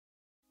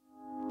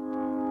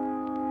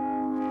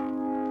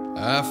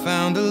I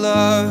found a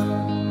love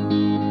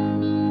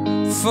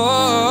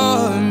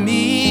for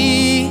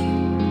me.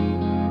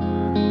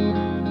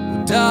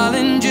 Well,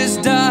 darling,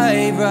 just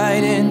dive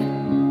right in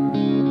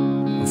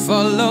and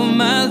follow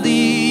my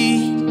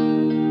lead.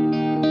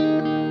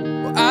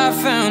 Well, I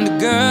found a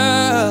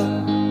girl,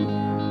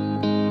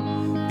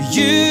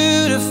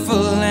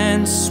 beautiful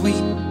and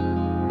sweet.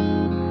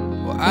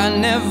 Well, I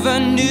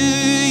never knew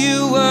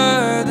you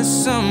were the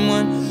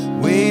someone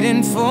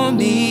waiting for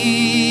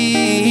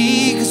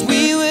me. 'Cause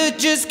we were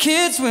just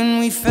kids when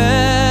we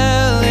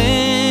fell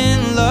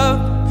in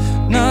love,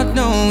 not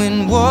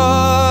knowing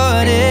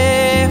what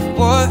it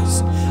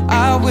was.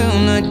 I will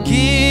not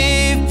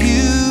give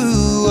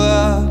you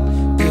up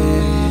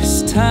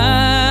this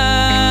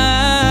time.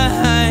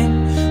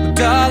 Well,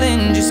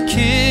 darling, just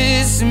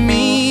kiss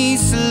me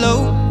slow.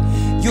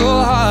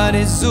 Your heart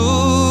is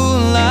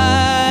all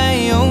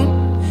I own,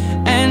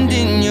 and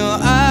in your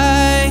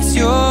eyes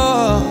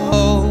you're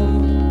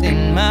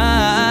holding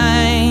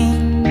mine.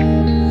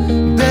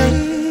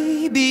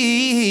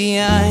 Baby,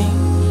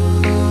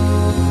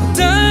 I'm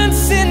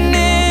dancing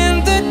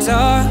in the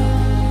dark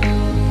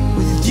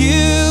with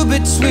you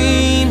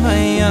between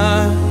my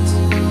arms,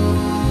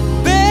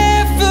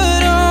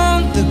 barefoot on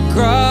the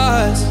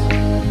grass.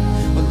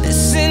 We're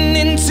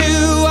listening to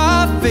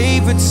our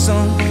favorite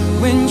song.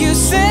 When you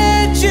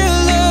said you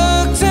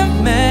looked a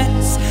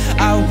mess,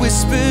 I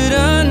whispered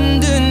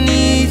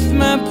underneath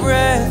my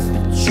breath,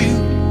 but you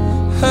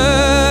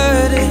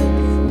heard it.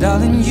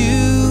 Darling, you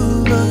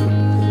look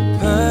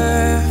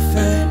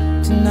perfect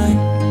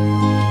tonight.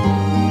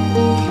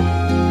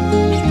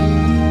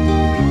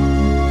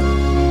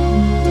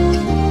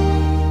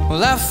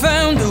 Well, I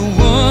found a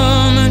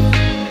woman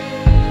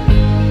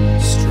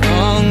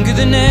stronger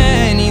than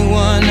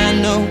anyone I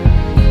know.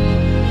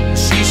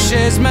 She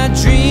shares my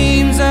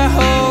dreams. I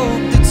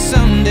hope that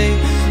someday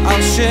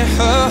I'll share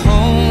her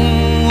home.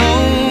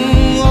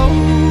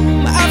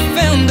 I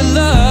found a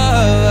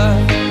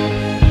love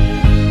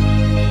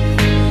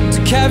to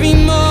carry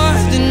more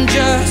than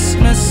just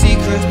my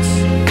secrets,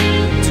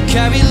 to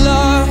carry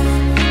love,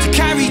 to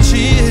carry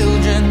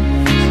children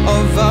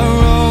of our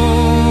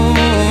own.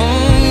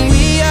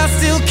 We are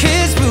still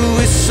kids, but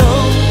we're so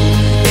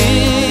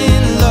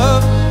in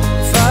love,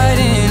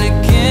 fighting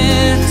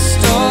against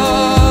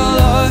all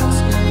odds.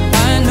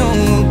 I know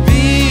we'll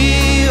be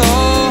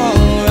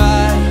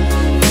alright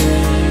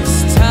this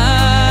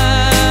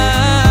time.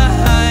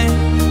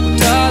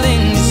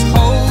 Darling, just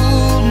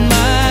hold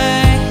my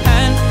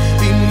hand,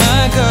 be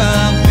my girl,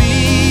 I'll be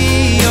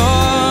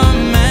your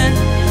man.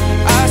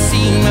 I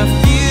see my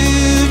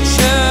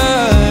future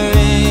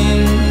in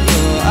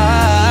your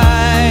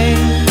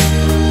eyes.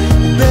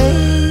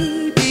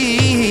 Baby,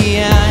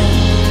 I'm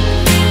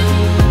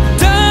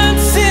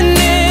dancing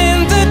in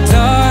the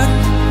dark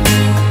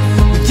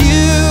with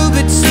you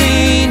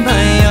between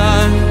my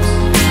arms,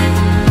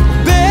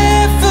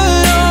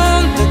 barefoot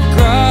on the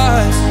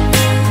grass,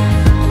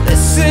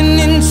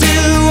 listening to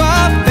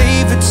our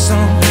favorite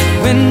song.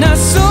 When I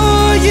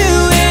saw you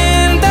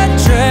in that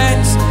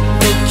dress,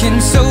 looking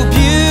so beautiful,